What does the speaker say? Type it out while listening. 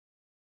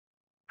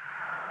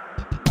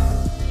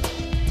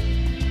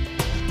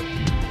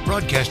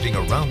Broadcasting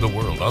around the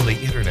world on the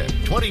internet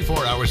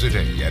 24 hours a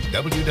day at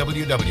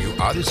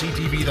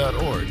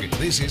www.odysseytv.org.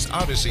 This is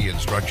Odyssey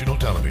Instructional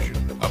Television,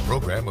 a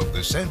program of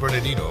the San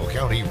Bernardino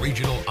County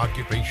Regional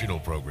Occupational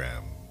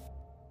Program.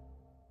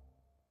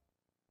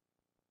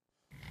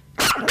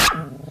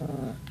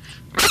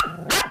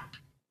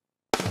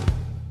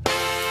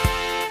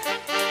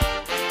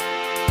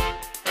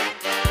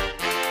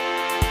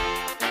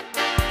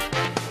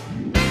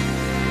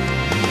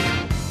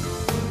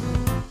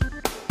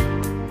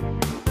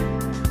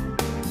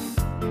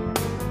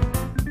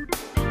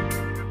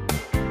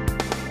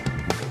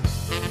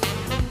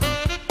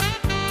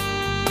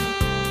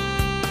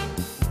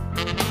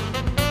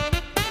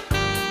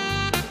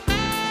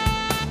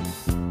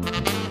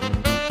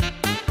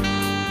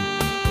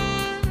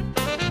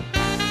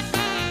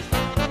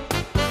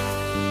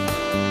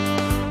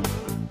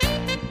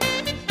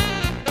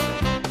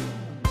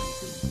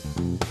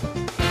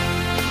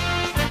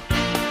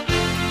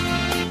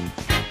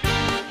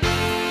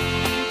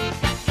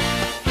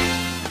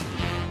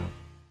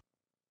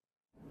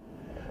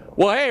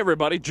 Well, hey,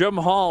 everybody. Jim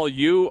Hall,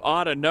 you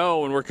ought to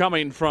know, and we're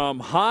coming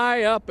from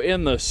high up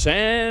in the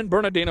San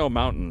Bernardino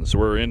Mountains.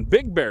 We're in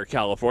Big Bear,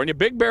 California,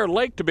 Big Bear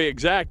Lake to be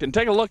exact. And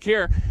take a look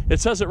here. It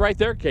says it right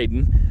there,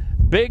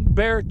 Caden. Big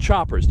Bear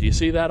Choppers. Do you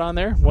see that on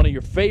there? One of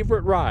your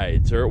favorite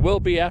rides, or it will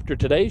be after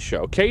today's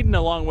show. Caden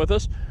along with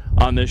us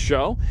on this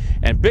show.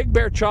 And Big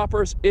Bear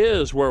Choppers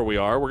is where we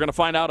are. We're going to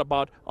find out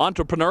about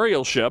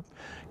entrepreneurship.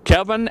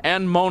 Kevin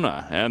and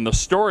Mona, and the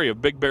story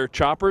of Big Bear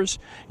Choppers.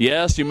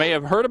 Yes, you may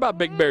have heard about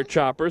Big Bear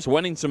Choppers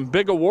winning some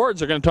big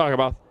awards. They're going to talk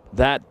about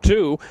that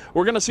too.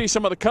 We're going to see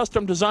some of the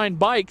custom designed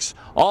bikes,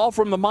 all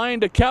from the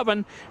mind of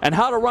Kevin, and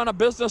how to run a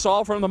business,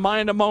 all from the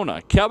mind of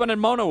Mona. Kevin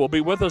and Mona will be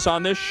with us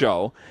on this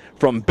show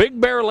from Big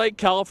Bear Lake,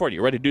 California.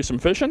 You ready to do some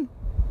fishing?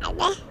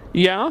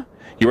 Yeah?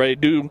 You ready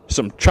to do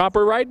some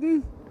chopper riding?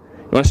 You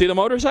want to see the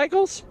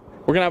motorcycles?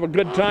 We're going to have a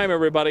good time,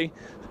 everybody,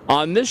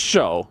 on this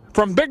show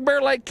from Big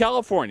Bear Lake,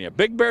 California.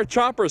 Big Bear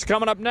Choppers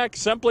coming up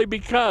next, simply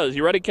because.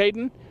 You ready,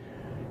 Caden?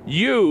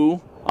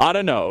 You ought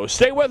to know.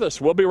 Stay with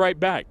us. We'll be right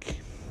back.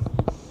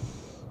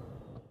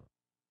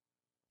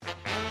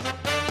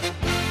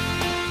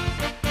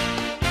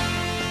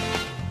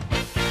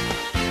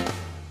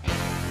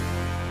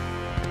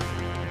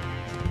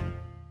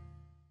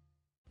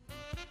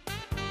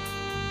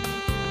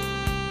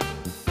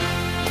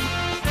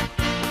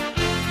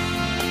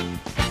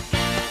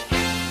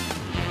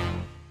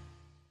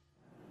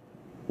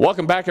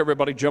 Welcome back,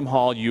 everybody. Jim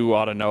Hall, you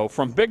ought to know,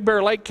 from Big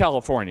Bear Lake,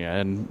 California.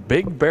 And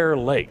Big Bear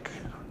Lake,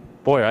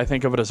 boy, I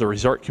think of it as a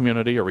resort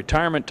community, a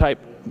retirement type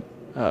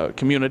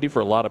community for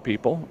a lot of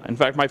people. In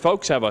fact, my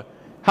folks have a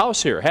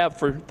house here, have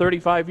for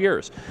 35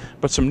 years.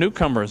 But some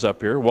newcomers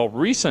up here, well,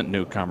 recent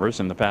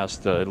newcomers in the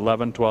past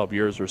 11, 12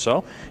 years or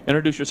so.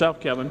 Introduce yourself,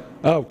 Kevin.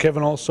 Oh,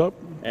 Kevin Alsop.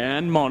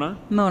 And Mona.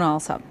 Mona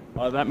Alsop.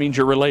 That means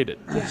you're related.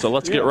 So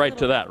let's get right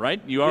to that, right?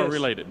 You are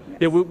related.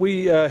 Yeah,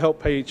 we help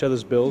pay each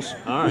other's bills.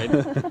 All right.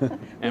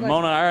 And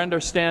Mona, I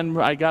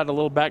understand, I got a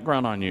little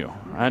background on you.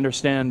 I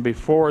understand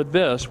before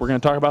this, we're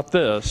going to talk about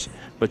this,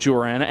 but you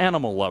were an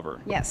animal lover.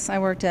 Yes, I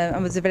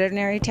was a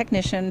veterinary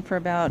technician for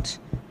about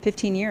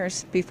 15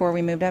 years before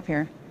we moved up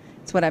here.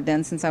 It's what I've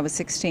done since I was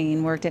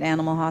 16. Worked at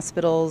animal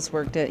hospitals,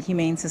 worked at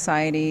humane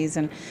societies,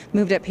 and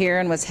moved up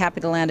here and was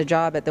happy to land a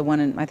job at the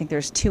one, I think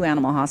there's 2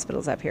 animal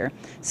hospitals up here.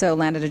 So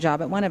landed a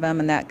job at one of them,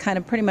 and that kind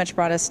of pretty much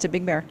brought us to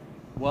Big Bear.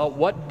 Well,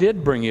 what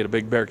did bring you to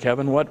Big Bear,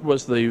 Kevin? What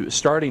was the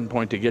starting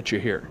point to get you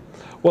here?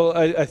 Well,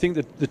 I think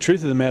that the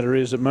truth of the matter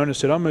is that Mona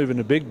said, I'm moving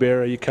to Big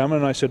Bear, are you coming?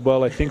 And I said,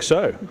 well, I think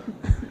so.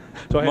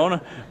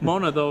 Mona,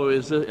 though,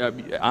 is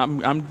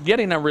I'm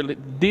getting a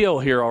deal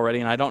here already,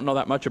 and I don't know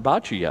that much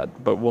about you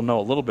yet, but we'll know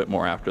a little bit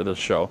more after this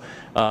show.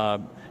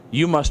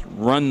 You must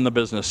run the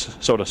business,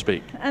 so to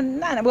speak.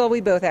 Well,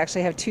 we both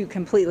actually have 2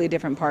 completely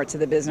different parts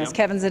of the business. Yep.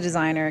 Kevin's a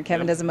designer.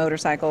 Kevin does the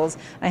motorcycles.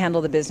 I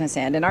handle the business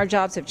end. And our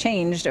jobs have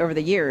changed over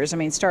the years. I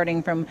mean,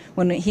 starting from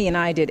when he and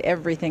I did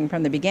everything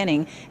from the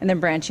beginning, and then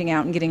branching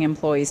out and getting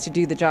employees to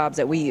do the jobs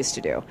that we used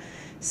to do.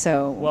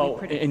 So well,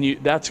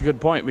 that's a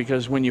good point,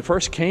 because when you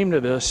first came to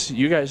this,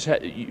 you guys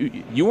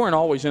you weren't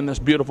always in this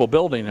beautiful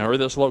building or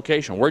this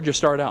location. Where'd you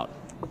start out?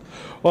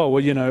 Oh,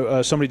 well, you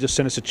know, somebody just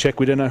sent us a check.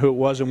 We didn't know who it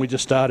was, and we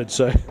just started,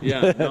 so.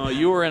 Yeah, no,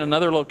 you were in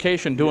another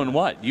location doing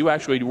what? You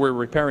actually were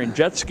repairing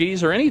jet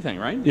skis or anything,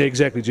 right? Yeah,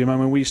 exactly, Jim. I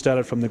mean, we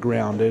started from the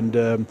ground,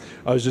 and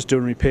I was just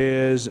doing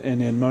repairs,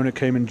 and then Mona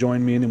came and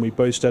joined me, and then we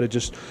both started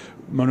just,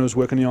 Mona was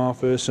working in the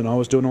office, and I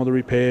was doing all the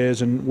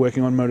repairs and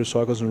working on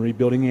motorcycles and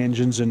rebuilding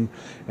engines and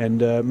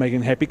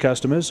making happy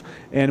customers,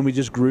 and we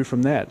just grew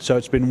from that. So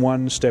it's been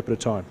one step at a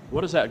time.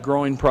 What has that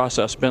growing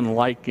process been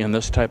like in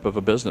this type of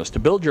a business? To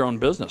build your own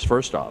business,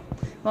 first off?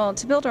 about? Well,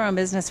 to build our own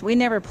business, we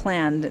never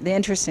planned. The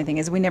interesting thing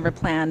is we never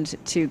planned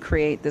to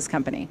create this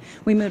company.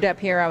 We moved up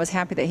here. I was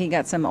happy that he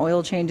got some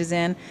oil changes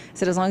in. I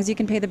said, as long as you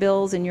can pay the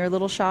bills in your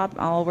little shop,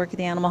 I'll work at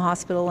the animal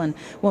hospital and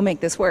we'll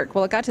make this work.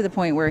 Well, it got to the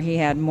point where he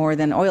had more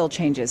than oil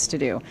changes to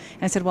do.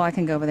 And I said, well, I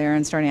can go over there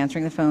and start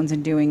answering the phones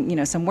and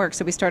doing, some work.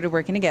 So we started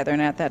working together.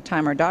 And at that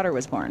time, our daughter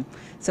was born.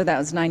 So that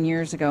was 9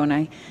 years ago. And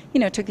I,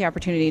 took the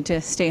opportunity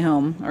to stay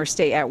home or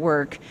stay at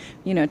work,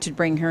 to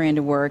bring her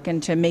into work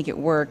and to make it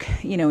work,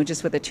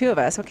 just with the two of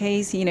us.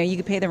 Okay, so, you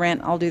can pay the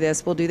rent, I'll do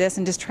this, we'll do this,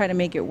 and just try to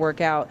make it work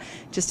out,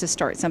 just to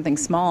start something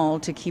small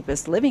to keep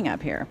us living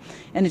up here.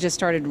 And it just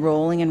started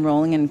rolling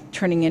and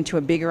turning into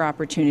a bigger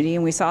opportunity,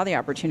 and we saw the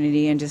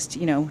opportunity and just,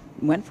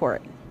 went for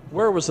it.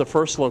 Where was the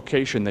first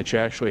location that you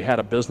actually had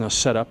a business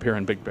set up here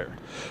in Big Bear?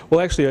 Well,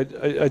 actually,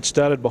 I'd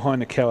started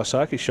behind the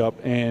Kawasaki shop,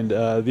 and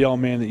the old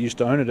man that used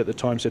to own it at the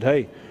time said,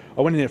 hey, I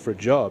went in there for a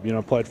job,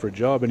 applied for a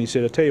job, and he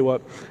said, I tell you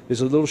what,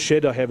 there's a little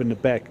shed I have in the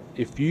back.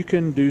 If you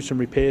can do some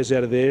repairs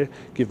out of there,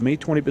 give me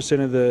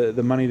 20% of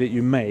the money that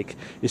you make.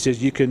 He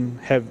says, you can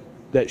have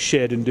that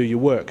shed and do your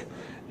work.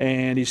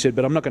 And he said,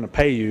 but I'm not going to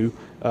pay you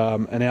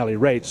an hourly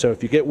rate, so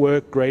if you get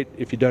work, great.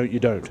 If you don't,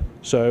 you don't.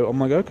 So I'm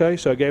like, okay,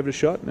 so I gave it a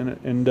shot,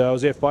 and I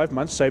was there 5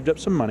 months, saved up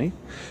some money,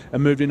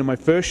 and moved into my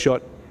first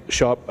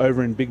shop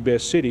over in Big Bear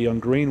City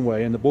on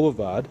Greenway and the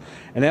Boulevard,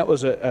 and that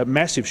was a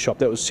massive shop.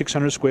 That was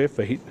 600 square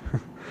feet.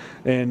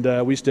 And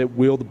we used to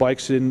wheel the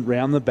bikes in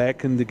round the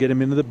back and to get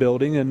them into the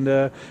building, and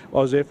I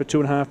was there for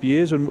 2.5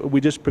 years, and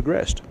we just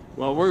progressed.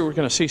 Well, we're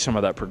going to see some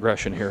of that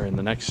progression here in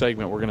the next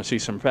segment. We're going to see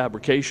some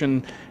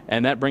fabrication,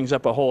 and that brings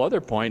up a whole other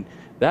point,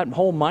 that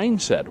whole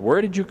mindset.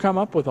 Where did you come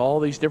up with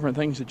all these different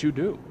things that you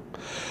do?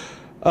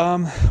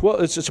 Well,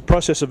 it's a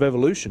process of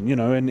evolution,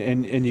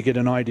 and you get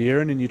an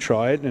idea and then you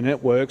try it and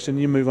it works, and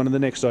you move on to the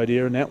next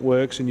idea and that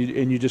works, and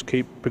you just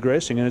keep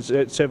progressing, and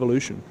it's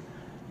evolution.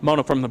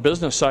 Mona, from the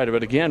business side of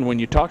it, again, when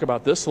you talk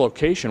about this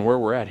location where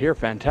we're at here,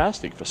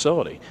 fantastic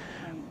facility.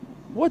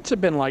 What's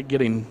it been like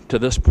getting to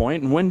this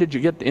point, and when did you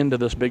get into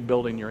this big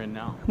building you're in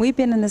now? We've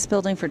been in this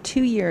building for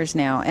 2 years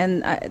now,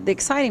 and the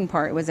exciting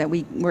part was that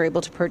we were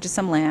able to purchase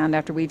some land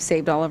after we've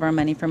saved all of our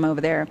money from over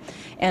there.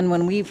 And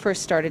when we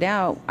first started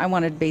out, I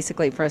wanted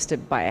basically for us to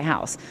buy a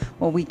house.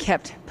 Well, we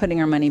kept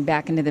putting our money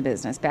back into the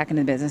business.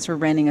 We're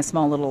renting a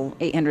small little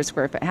 800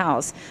 square foot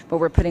house, but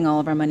we're putting all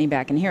of our money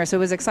back in here. So it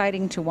was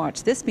exciting to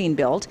watch this being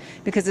built,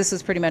 because this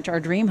was pretty much our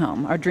dream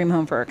home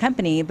for our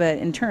company, but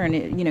in turn,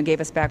 it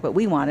gave us back what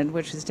we wanted,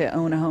 which is to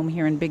own a home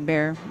here in Big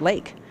Bear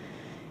Lake.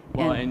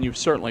 Well, and you've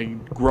certainly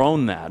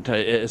grown that.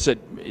 Is it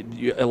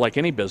like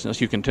any business,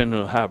 you continue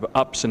to have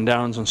ups and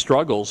downs and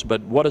struggles, but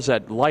what is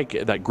that like,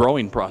 that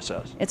growing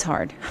process? It's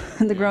hard.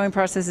 The growing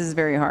process is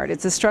very hard.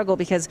 It's a struggle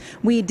because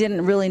we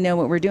didn't really know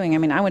what we're doing. I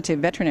mean, I went to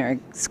veterinary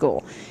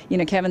school.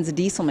 Kevin's a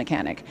diesel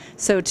mechanic.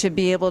 So to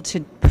be able to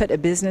put a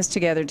business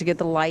together, to get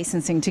the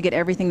licensing, to get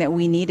everything that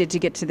we needed to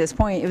get to this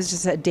point, it was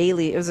just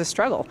it was a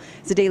struggle.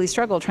 It's a daily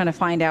struggle trying to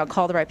find out,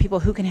 call the right people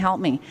who can help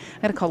me.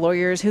 I got to call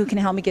lawyers, who can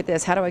help me get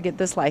this? How do I get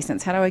this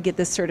license? How do I get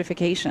this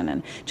certification?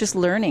 And just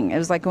learning. It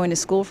was like going to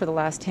school for the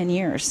last 10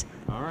 years.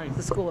 All right.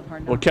 The School of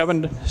Hard Knocks. Well,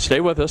 Kevin, stay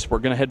with us. We're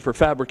going to head for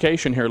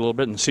fabrication here a little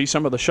bit and see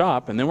some of the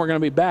shop, and then we're going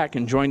to be back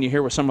and join you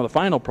here with some of the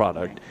final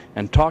product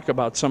and talk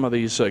about some of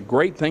these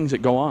great things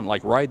that go on,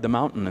 like Ride the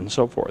Mountain and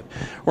so forth.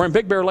 We're in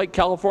Big Bear Lake,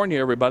 California,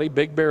 everybody.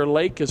 Big Bear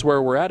Lake is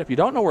where we're at. If you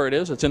don't know where it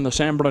is, it's in the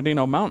San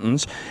Bernardino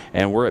Mountains,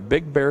 and we're at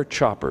Big Bear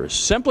Choppers,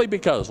 simply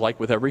because, like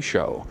with every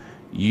show,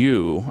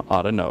 you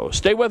ought to know.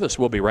 Stay with us.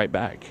 We'll be right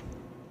back.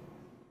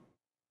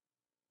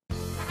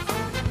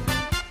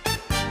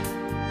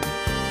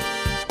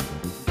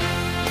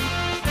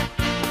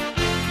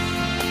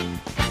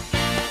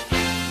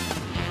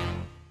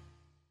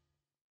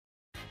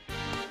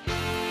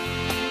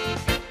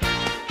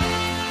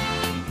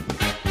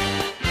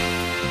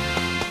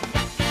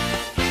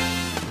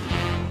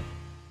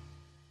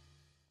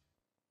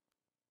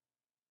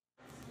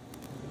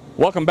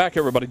 Welcome back,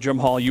 everybody. Jim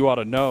Hall, You Ought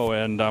to Know,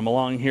 and I'm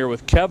along here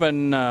with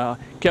Kevin.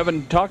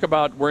 Kevin, talk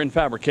about, we're in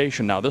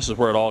fabrication now. This is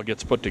where it all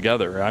gets put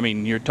together. I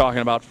mean, you're talking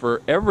about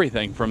for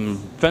everything from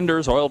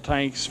fenders, oil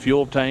tanks,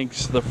 fuel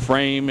tanks, the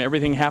frame,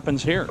 everything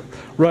happens here.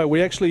 Right,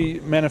 we actually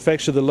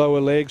manufacture the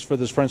lower legs for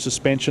the front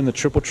suspension, the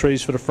triple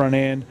trees for the front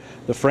end,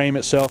 the frame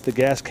itself, the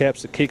gas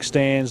caps, the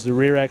kickstands, the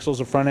rear axles,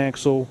 the front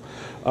axle,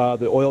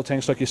 the oil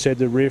tanks, like you said,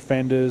 the rear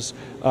fenders,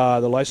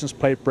 the license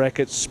plate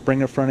brackets,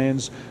 Springer front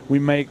ends.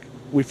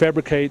 We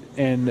fabricate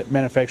and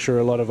manufacture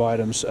a lot of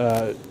items.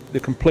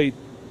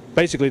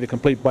 Basically the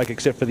complete bike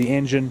except for the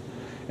engine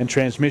and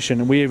transmission,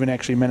 and we even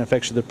actually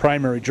manufacture the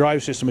primary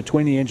drive system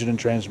between the engine and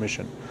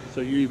transmission.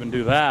 So you even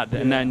do that,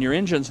 and then your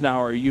engines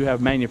now you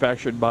have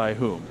manufactured by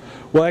whom?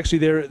 Well, actually,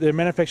 they're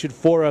manufactured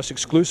for us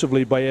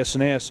exclusively by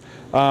S&S.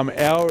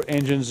 Our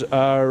engines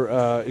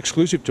are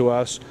exclusive to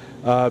us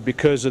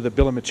because of the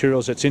bill of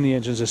materials that's in the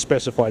engines is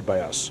specified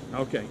by us.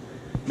 Okay.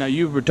 Now,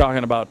 you were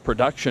talking about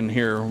production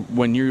here.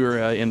 When you're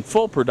in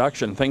full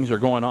production, things are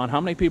going on.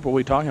 How many people are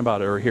we talking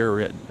about are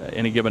here at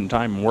any given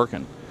time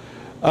working?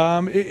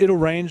 It'll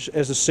range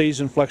as the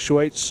season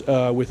fluctuates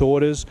with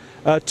orders,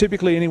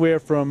 typically anywhere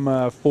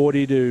from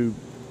 40 to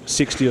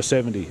 60 or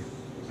 70.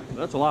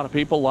 That's a lot of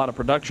people, a lot of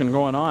production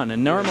going on.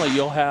 And normally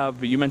you'll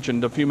have, you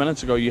mentioned a few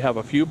minutes ago, you have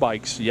a few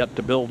bikes yet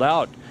to build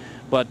out.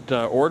 But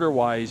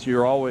order-wise,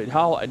 you're always,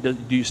 do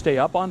you stay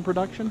up on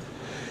production?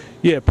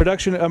 Yeah,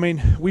 production, I mean,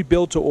 we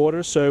build to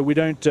order, so we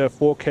don't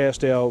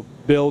forecast our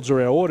builds or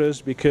our orders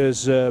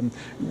because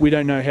we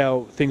don't know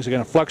how things are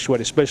going to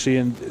fluctuate, especially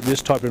in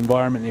this type of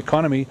environment in the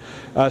economy.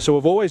 So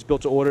we've always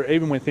built to order,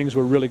 even when things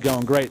were really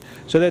going great.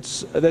 So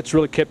that's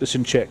really kept us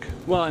in check.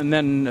 Well, and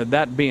then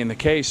that being the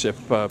case,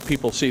 if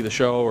people see the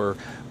show or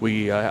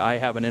I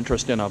have an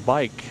interest in a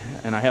bike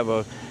and I have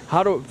a,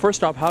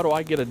 first off, how do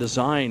I get a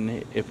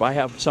design? If I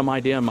have some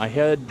idea in my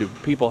head, do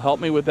people help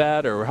me with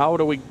that, or how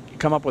do we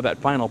come up with that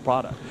final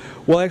product?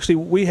 Well, actually,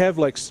 we have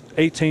like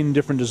 18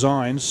 different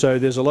designs, so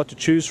there's a lot to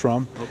choose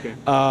from. Okay.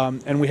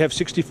 And we have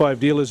 65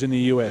 dealers in the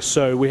US,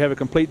 so we have a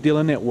complete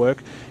dealer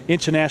network,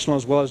 international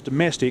as well as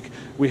domestic.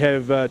 We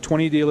have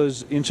 20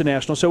 dealers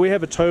international, so we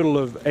have a total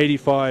of 80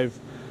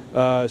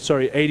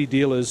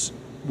 dealers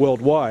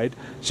worldwide,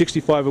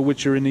 65 of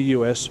which are in the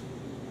US.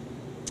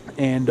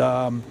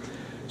 And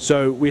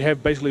so we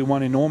have basically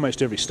one in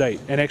almost every state.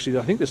 And actually,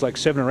 I think there's like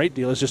 7 or 8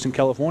 dealers just in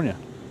California.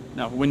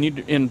 Now, when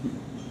you in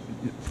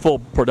full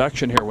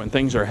production here, when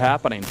things are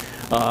happening,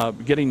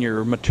 getting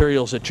your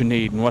materials that you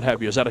need and what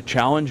have you, is that a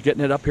challenge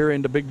getting it up here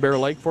into Big Bear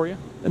Lake for you?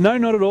 No,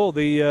 not at all.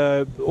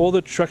 All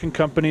the trucking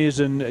companies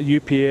and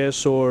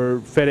UPS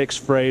or FedEx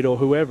Freight or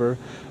whoever,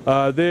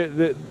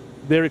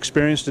 they're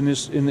experienced in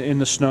this in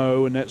the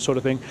snow and that sort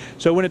of thing.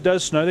 So when it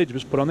does snow, they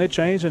just put on their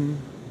chains and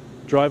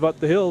drive up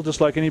the hill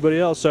just like anybody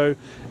else. So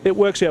it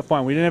works out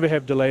fine. We never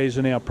have delays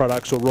in our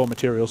products or raw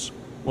materials.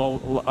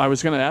 Well, I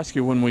was going to ask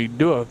you, when we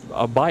do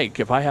a bike,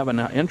 if I have an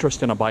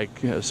interest in a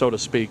bike, so to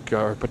speak,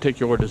 or a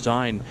particular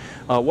design,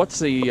 what's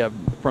the,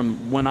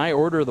 from when I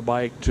order the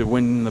bike to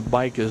when the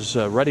bike is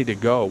ready to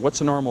go, what's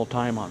the normal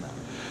time on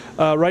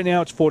that? Right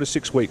now it's 4 to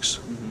 6 weeks.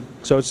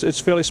 So it's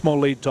fairly small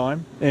lead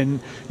time, and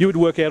you would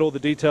work out all the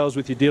details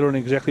with your dealer and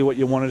exactly what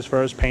you wanted as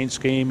far as paint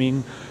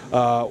scheming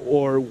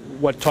or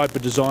what type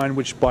of design,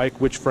 which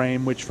bike, which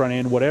frame, which front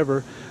end,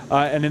 whatever.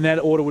 And then that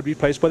order would be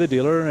placed by the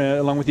dealer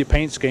along with your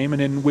paint scheme,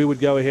 and then we would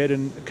go ahead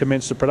and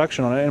commence the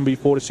production on it, and it'd be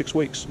 4 to 6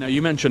 weeks. Now,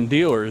 you mentioned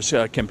dealers.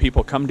 Can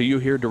people come to you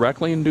here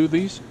directly and do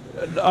these?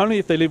 Only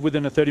if they live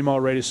within a 30-mile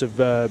radius of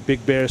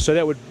Big Bear, so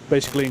that would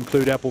basically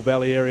include Apple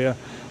Valley area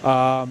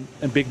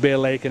and Big Bear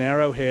Lake and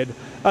Arrowhead.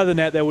 Other than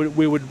that,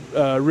 we would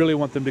really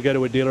want them to go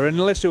to a dealer, and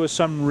unless there was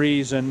some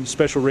reason,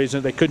 special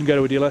reason that they couldn't go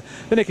to a dealer,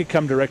 then they could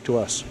come direct to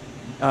us.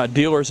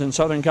 Dealers in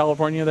Southern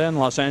California then,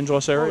 Los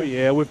Angeles area? Oh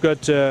yeah, we've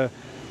got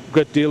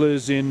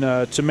dealers in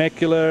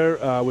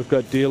Temecula, we've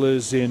got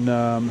dealers in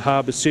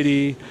Harbor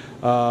City,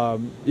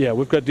 yeah,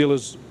 we've got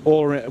dealers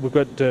all around. We've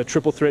got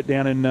Triple Threat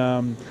down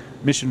in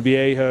Mission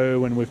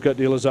Viejo, and we've got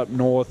dealers up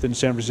north in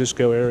San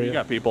Francisco area. You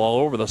got people all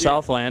over the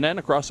Southland and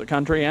across the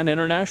country and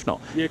international.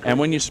 Yeah, and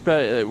when you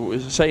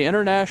say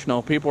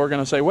international, people are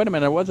going to say, wait a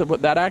minute, what's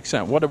that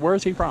accent?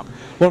 Where's he from?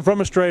 Well, I'm from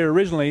Australia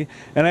originally,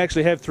 and I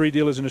actually have 3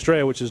 dealers in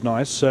Australia, which is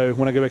nice. So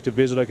when I go back to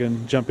visit, I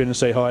can jump in and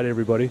say hi to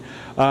everybody.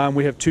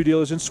 We have 2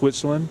 dealers in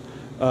Switzerland.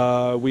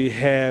 We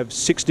have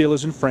 6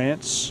 dealers in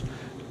France,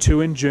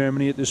 2 in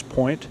Germany at this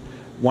point,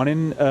 1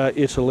 in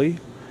Italy.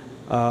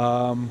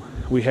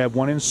 We have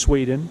 1 in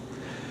Sweden.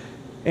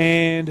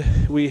 And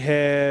we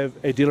have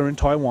a dealer in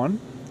Taiwan.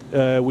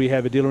 We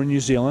have a dealer in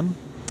New Zealand.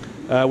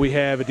 We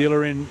have a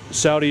dealer in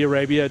Saudi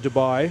Arabia,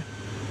 Dubai.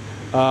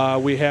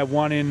 We have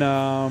 1 in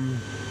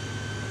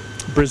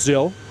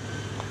Brazil.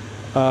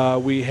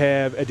 We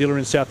have a dealer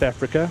in South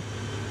Africa.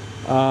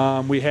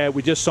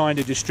 We just signed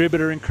a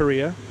distributor in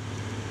Korea,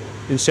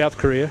 in South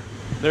Korea.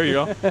 There you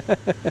go.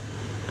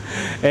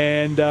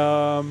 And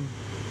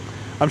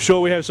I'm sure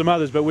we have some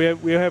others, but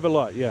we have a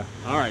lot, yeah.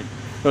 All right.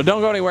 So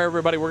don't go anywhere,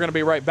 everybody. We're going to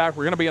be right back.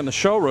 We're going to be in the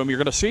showroom. You're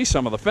going to see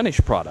some of the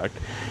finished product.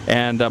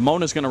 And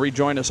Mona's going to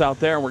rejoin us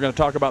out there, and we're going to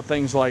talk about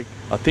things like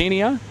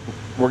Athenia.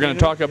 We're going to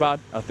talk about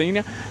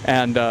Athenia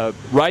and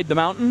Ride the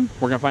Mountain.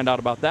 We're going to find out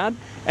about that.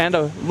 And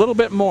a little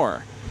bit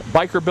more.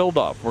 Biker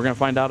Build-Off. We're going to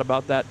find out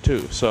about that,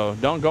 too. So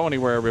don't go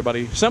anywhere,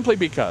 everybody, simply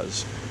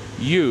because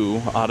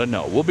you ought to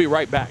know. We'll be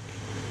right back.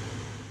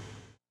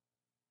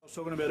 I was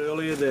talking about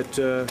earlier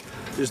that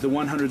is the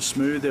 100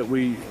 Smooth that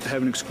we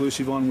have an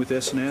exclusive on with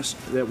S&S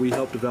that we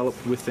helped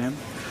develop with them.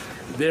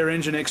 They're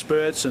engine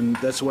experts, and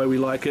that's the way we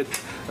like it.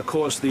 Of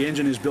course, the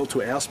engine is built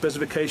to our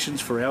specifications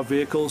for our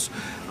vehicles,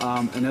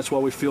 and that's why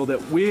we feel that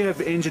we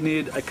have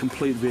engineered a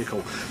complete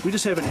vehicle. We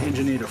just haven't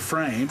engineered a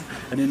frame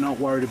and then not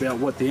worried about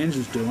what the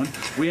engine's doing.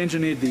 We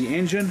engineered the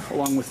engine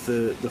along with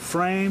the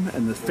frame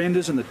and the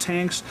fenders and the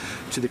tanks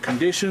to the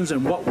conditions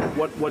and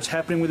what's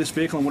happening with this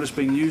vehicle and what it's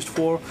being used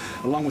for,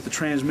 along with the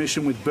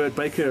transmission with Burt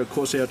Baker. Of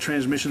course, our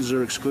transmissions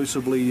are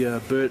exclusively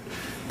Burt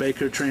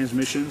Baker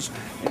transmissions,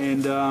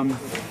 and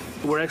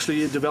we're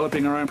actually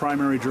developing our own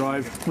primary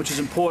drive, which is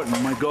important.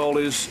 My goal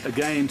is,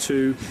 again,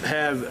 to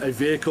have a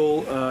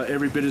vehicle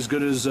every bit as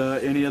good as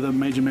any other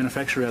major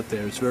manufacturer out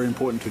there. It's very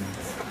important to me.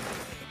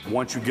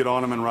 Once you get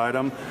on them and ride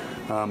them,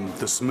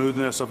 the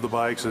smoothness of the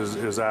bikes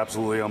is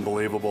absolutely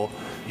unbelievable.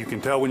 You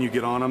can tell when you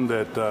get on them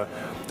that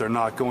they're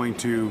not going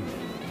to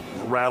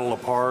rattle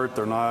apart.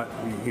 They're not,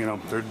 you know,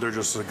 they're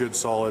just a good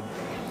solid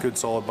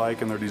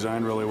bike, and they're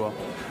designed really well.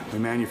 We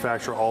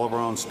manufacture all of our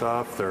own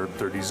stuff. They're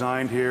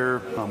designed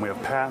here. We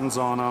have patents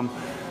on them.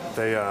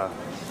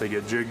 They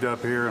get jigged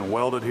up here and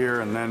welded here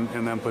and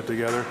then put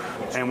together.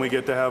 And we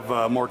get to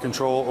have more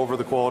control over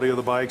the quality of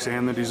the bikes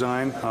and the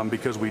design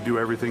because we do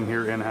everything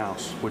here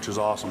in-house, which is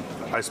awesome.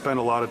 I spend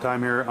a lot of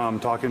time here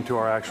talking to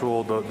our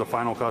the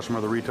final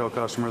customer, the retail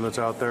customer that's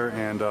out there,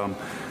 and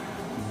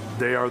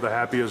they are the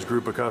happiest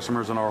group of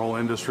customers in our whole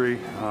industry,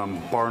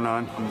 bar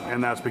none.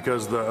 And that's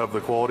because of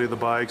the quality of the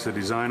bikes, the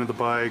design of the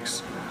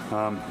bikes.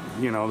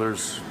 You know,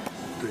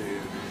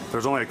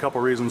 there's only a couple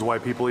reasons why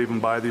people even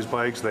buy these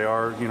bikes. They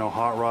are, you know,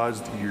 hot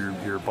rods.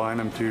 You're buying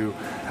them to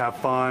have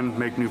fun,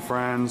 make new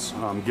friends,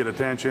 get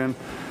attention,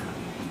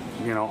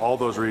 you know, all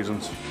those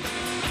reasons.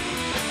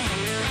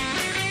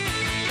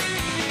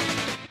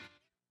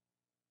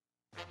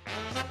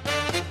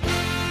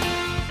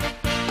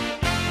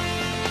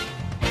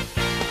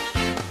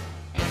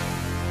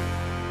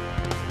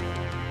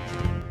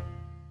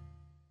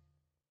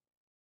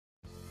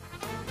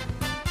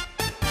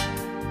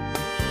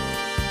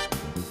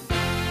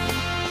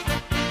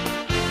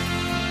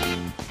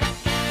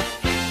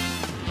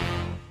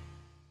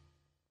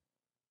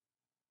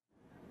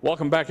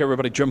 Welcome back,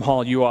 everybody. Jim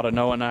Hall, You Ought to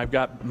Know, and I've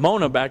got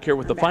Mona back here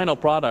with the final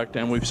product,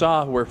 and we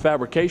saw where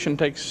fabrication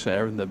takes,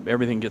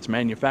 everything gets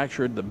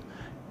manufactured.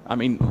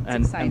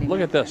 And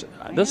look at this.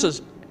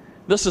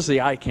 This is the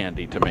eye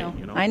candy to me.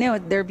 You know? I know,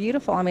 they're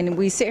beautiful. I mean,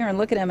 we sit here and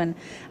look at them, and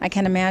I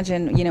can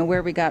imagine, you know,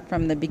 where we got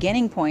from the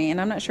beginning point. And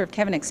I'm not sure if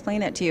Kevin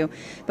explained that to you,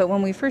 but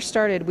when we first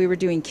started, we were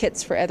doing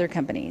kits for other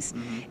companies.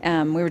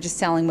 We were just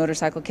selling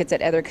motorcycle kits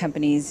that other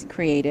companies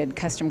created,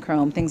 custom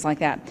chrome, things like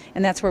that.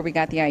 And that's where we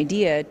got the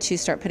idea to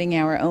start putting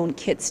our own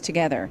kits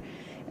together.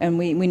 And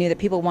we knew that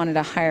people wanted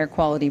a higher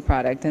quality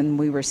product than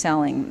we were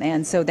selling.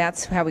 And so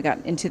that's how we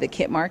got into the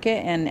kit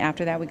market. And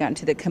after that, we got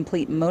into the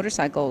complete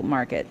motorcycle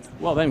market.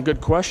 Well, then,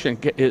 good question.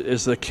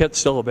 Is the kit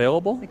still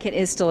available? The kit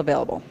is still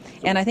available.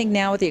 And I think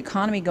now with the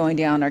economy going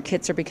down, our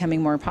kits are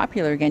becoming more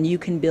popular again. You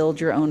can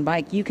build your own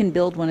bike. You can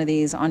build one of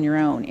these on your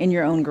own, in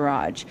your own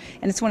garage.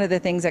 And it's one of the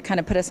things that kind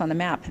of put us on the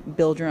map,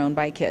 build your own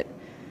bike kit.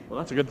 Well,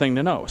 that's a good thing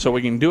to know. So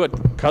we can do it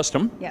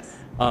custom. Yes.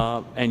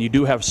 And you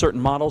do have certain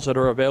models that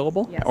are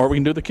available? Yes. Or we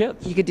can do the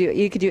kits? You could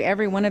do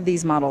every one of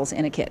these models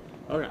in a kit.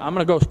 Okay, I'm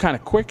going to go kind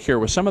of quick here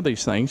with some of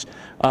these things.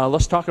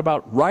 Let's talk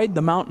about Ride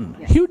the Mountain.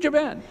 Yes. Huge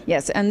event.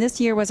 Yes, and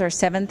this year was our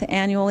 7th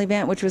annual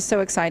event, which was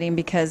so exciting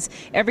because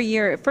every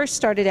year, it first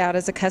started out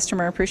as a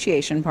customer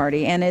appreciation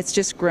party, and it's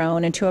just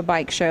grown into a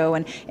bike show.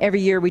 And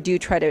every year we do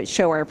try to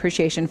show our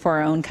appreciation for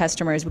our own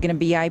customers. We give them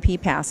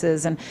VIP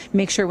passes and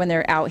make sure when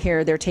they're out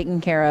here they're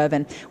taken care of.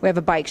 And we have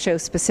a bike show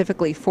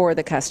specifically for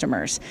the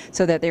customers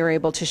so that they were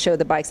able to show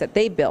the bikes that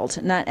they built.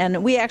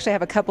 And we actually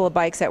have a couple of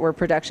bikes that were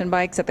production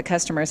bikes that the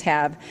customers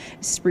have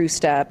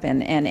spruced up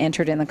and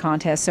entered in the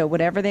contest. So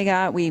whatever they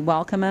got, we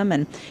welcome them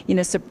and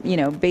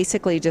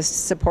basically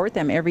just support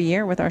them every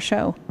year with our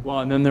show. Well,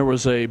 and then there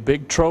was a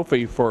big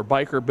trophy for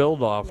Biker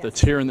Build-Off. Yes.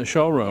 That's here in the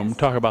showroom. Yes.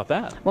 Talk about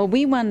that. Well,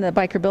 we won the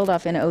Biker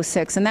Build-Off in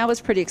 '06, and that was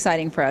pretty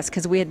exciting for us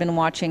because we had been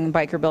watching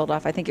Biker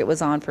Build-Off. I think it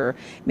was on for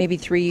maybe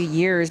 3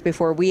 years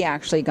before we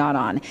actually got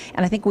on,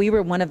 and I think we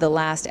were one of the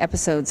last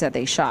episodes that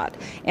they shot,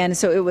 and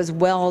so it was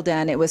well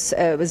done. It was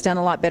done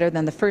a lot better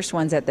than the first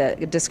ones that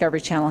the Discovery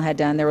Channel had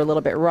done. They were a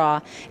little bit raw,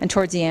 and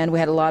towards the end we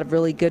had a lot of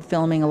really good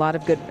filming, a lot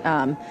of good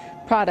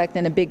product,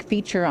 and a big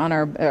feature on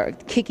our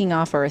kicking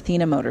off our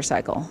Athena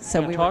motorcycle.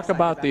 So we talk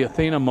about the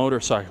Athena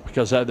motorcycle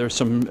because there's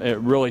some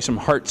really some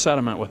heart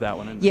sentiment with that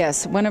one.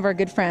 Yes, one of our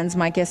good friends,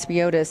 Mike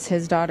Espiotis,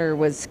 his daughter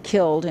was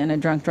killed in a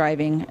drunk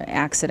driving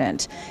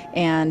accident,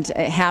 and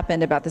it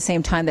happened about the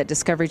same time that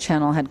Discovery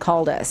Channel had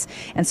called us,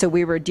 and so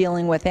we were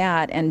dealing with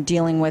that and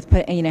dealing with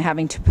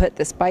having to put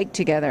this bike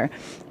together,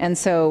 and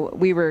so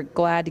we were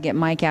glad to get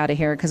Mike out of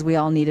here because we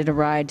all needed a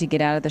ride to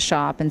get out of the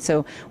shop, and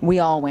so we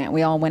all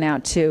went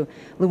out to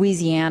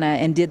Louisiana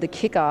and did the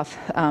kickoff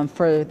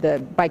for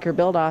the Biker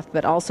Build-Off,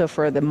 but also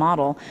for the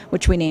model,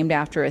 which we named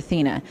after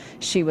Athena.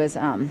 She was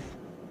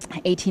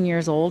 18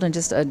 years old and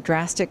just a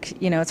drastic,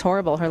 it's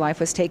horrible. Her life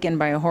was taken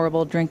by a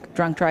horrible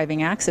drunk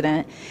driving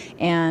accident,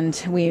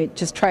 and we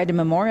just tried to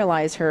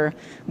memorialize her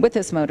with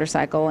this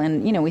motorcycle,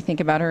 and we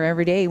think about her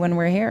every day when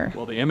we're here.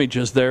 Well, the image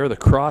is there, the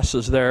cross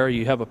is there,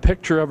 you have a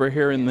picture of her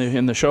here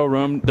in the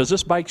showroom. Does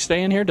this bike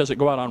stay in here? Does it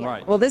go out on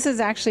ride? Well, this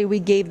is actually, we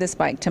gave this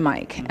bike to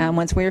Mike.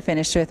 Once we were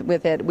finished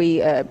with it,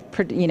 we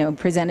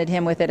presented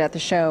him with it at the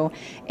show,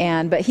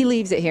 but he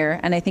leaves it here,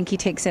 and I think he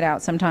takes it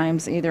out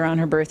sometimes either on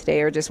her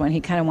birthday or just when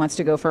he kind of wants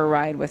to go for a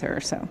ride with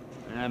her. So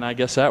And I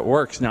guess that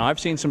works. Now, I've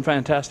seen some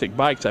fantastic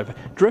bikes. I've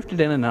drifted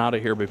in and out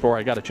of here before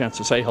I got a chance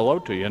to say hello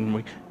to you, and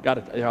we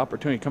got the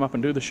opportunity to come up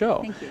and do the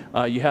show. Thank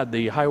you. You had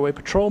the Highway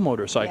Patrol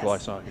motorcycle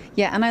Yes. I saw here.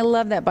 Yeah, and I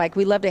love that bike.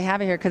 We love to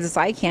have it here because it's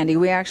eye candy.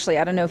 We actually,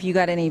 I don't know if you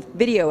got any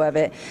video of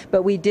it,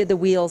 but we did the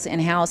wheels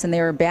in-house, and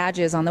there were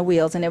badges on the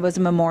wheels, and it was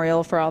a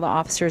memorial for all the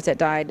officers that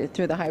died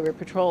through the Highway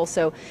Patrol.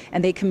 So,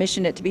 and they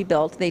commissioned it to be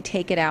built. They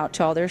take it out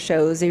to all their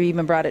shows. They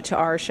even brought it to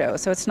our show.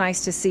 So it's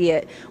nice to see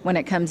it when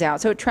it comes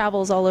out. So it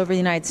travels all over the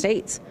United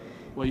States.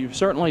 Well, you've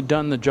certainly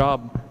done the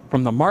job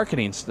from the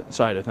marketing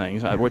side of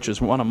things, which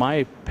is one of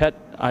my pet.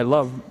 I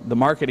love the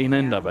marketing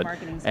end of it.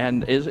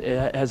 And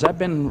has that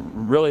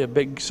been really a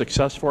big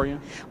success for you?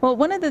 Well,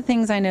 one of the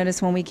things I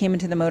noticed when we came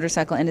into the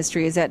motorcycle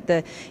industry is that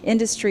the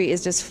industry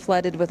is just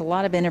flooded with a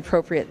lot of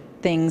inappropriate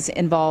things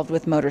involved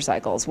with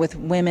motorcycles, with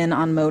women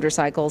on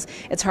motorcycles.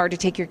 It's hard to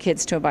take your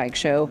kids to a bike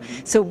show.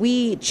 So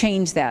we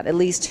changed that, at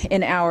least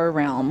in our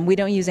realm. We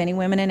don't use any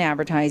women in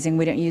advertising.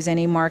 We don't use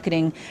any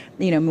marketing,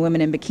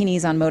 women in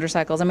bikinis on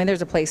motorcycles. I mean,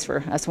 there's a place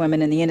for us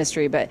women in the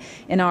industry, but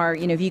in our,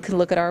 if you can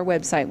look at our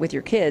website with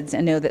your kids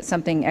and know that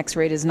something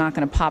X-rated is not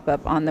going to pop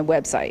up on the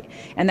website.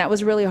 And that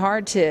was really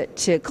hard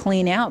to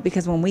clean out,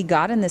 because when we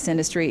got in this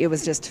industry, it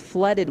was just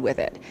flooded with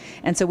it.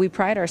 And so we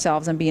pride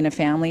ourselves on being a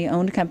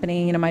family-owned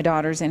company. My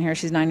daughter's in here.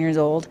 She's 9 years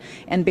old.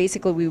 And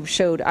basically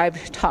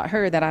I've taught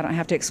her that I don't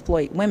have to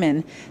exploit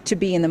women to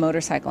be in the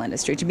motorcycle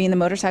industry,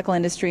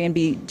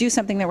 and do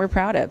something that we're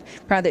proud of.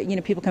 Proud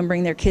that, people can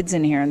bring their kids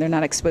in here and they're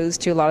not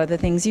exposed to a lot of the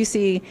things you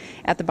see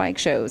at the bike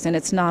shows. And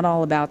it's not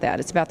all about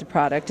that. It's about the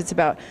product. It's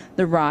about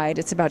the ride.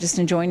 It's about just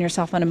enjoying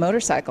yourself on a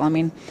motorcycle. I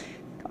mean,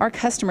 our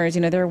customers,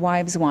 their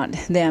wives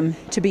want them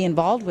to be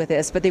involved with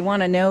this, but they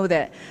want to know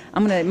that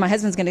my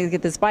husband's going to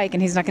get this bike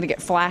and he's not going to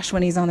get flashed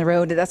when he's on the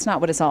road. That's not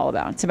what it's all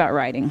about. It's about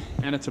riding.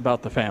 And it's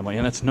about the family,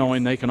 and it's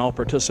knowing they can all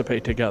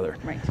participate together.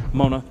 Right.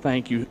 Mona,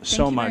 thank you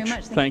so much.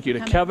 Thank you to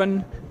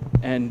Kevin.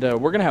 And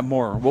we're going to have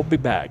more. We'll be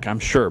back, I'm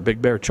sure.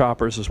 Big Bear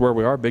Choppers is where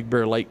we are, Big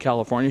Bear Lake,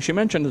 California. She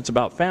mentioned it's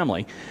about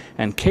family,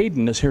 and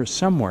Caden is here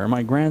somewhere.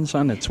 My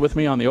grandson, it's with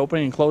me on the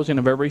opening and closing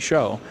of every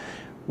show.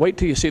 Wait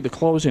till you see the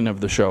closing of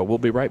the show. We'll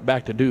be right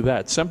back to do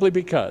that, simply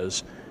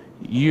because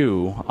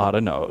you ought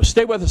to know.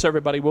 Stay with us,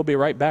 everybody. We'll be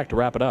right back to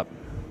wrap it up.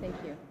 Thank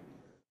you.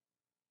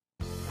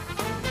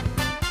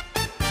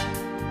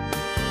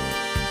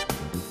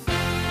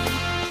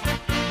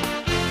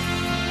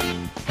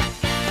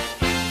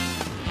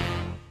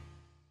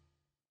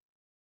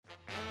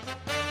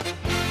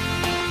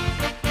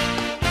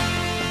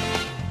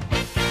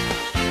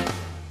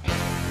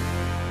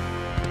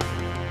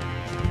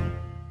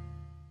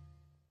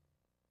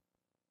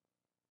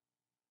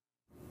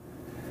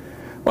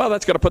 Well,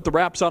 that's going to put the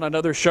wraps on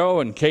another show,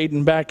 and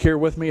Caden back here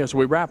with me as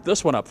we wrap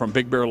this one up from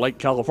Big Bear Lake,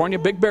 California.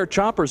 Big Bear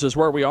Choppers is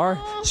where we are.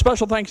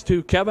 Special thanks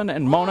to Kevin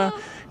and Mona.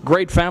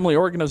 Great family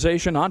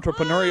organization,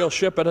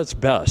 entrepreneurship at its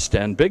best.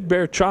 And Big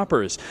Bear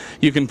Choppers,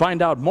 you can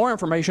find out more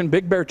information,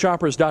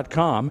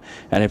 bigbearchoppers.com.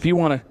 And if you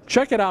want to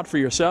check it out for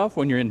yourself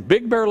when you're in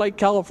Big Bear Lake,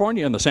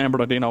 California in the San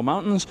Bernardino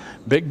Mountains,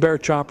 Big Bear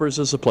Choppers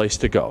is the place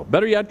to go.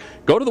 Better yet,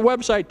 go to the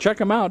website, check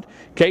them out.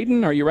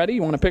 Caden, are you ready?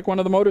 You want to pick one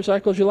of the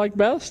motorcycles you like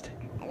best?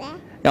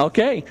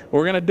 Okay,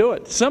 we're going to do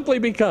it simply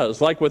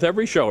because, like with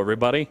every show,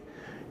 everybody,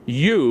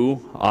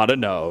 you ought to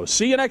know.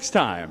 See you next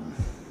time.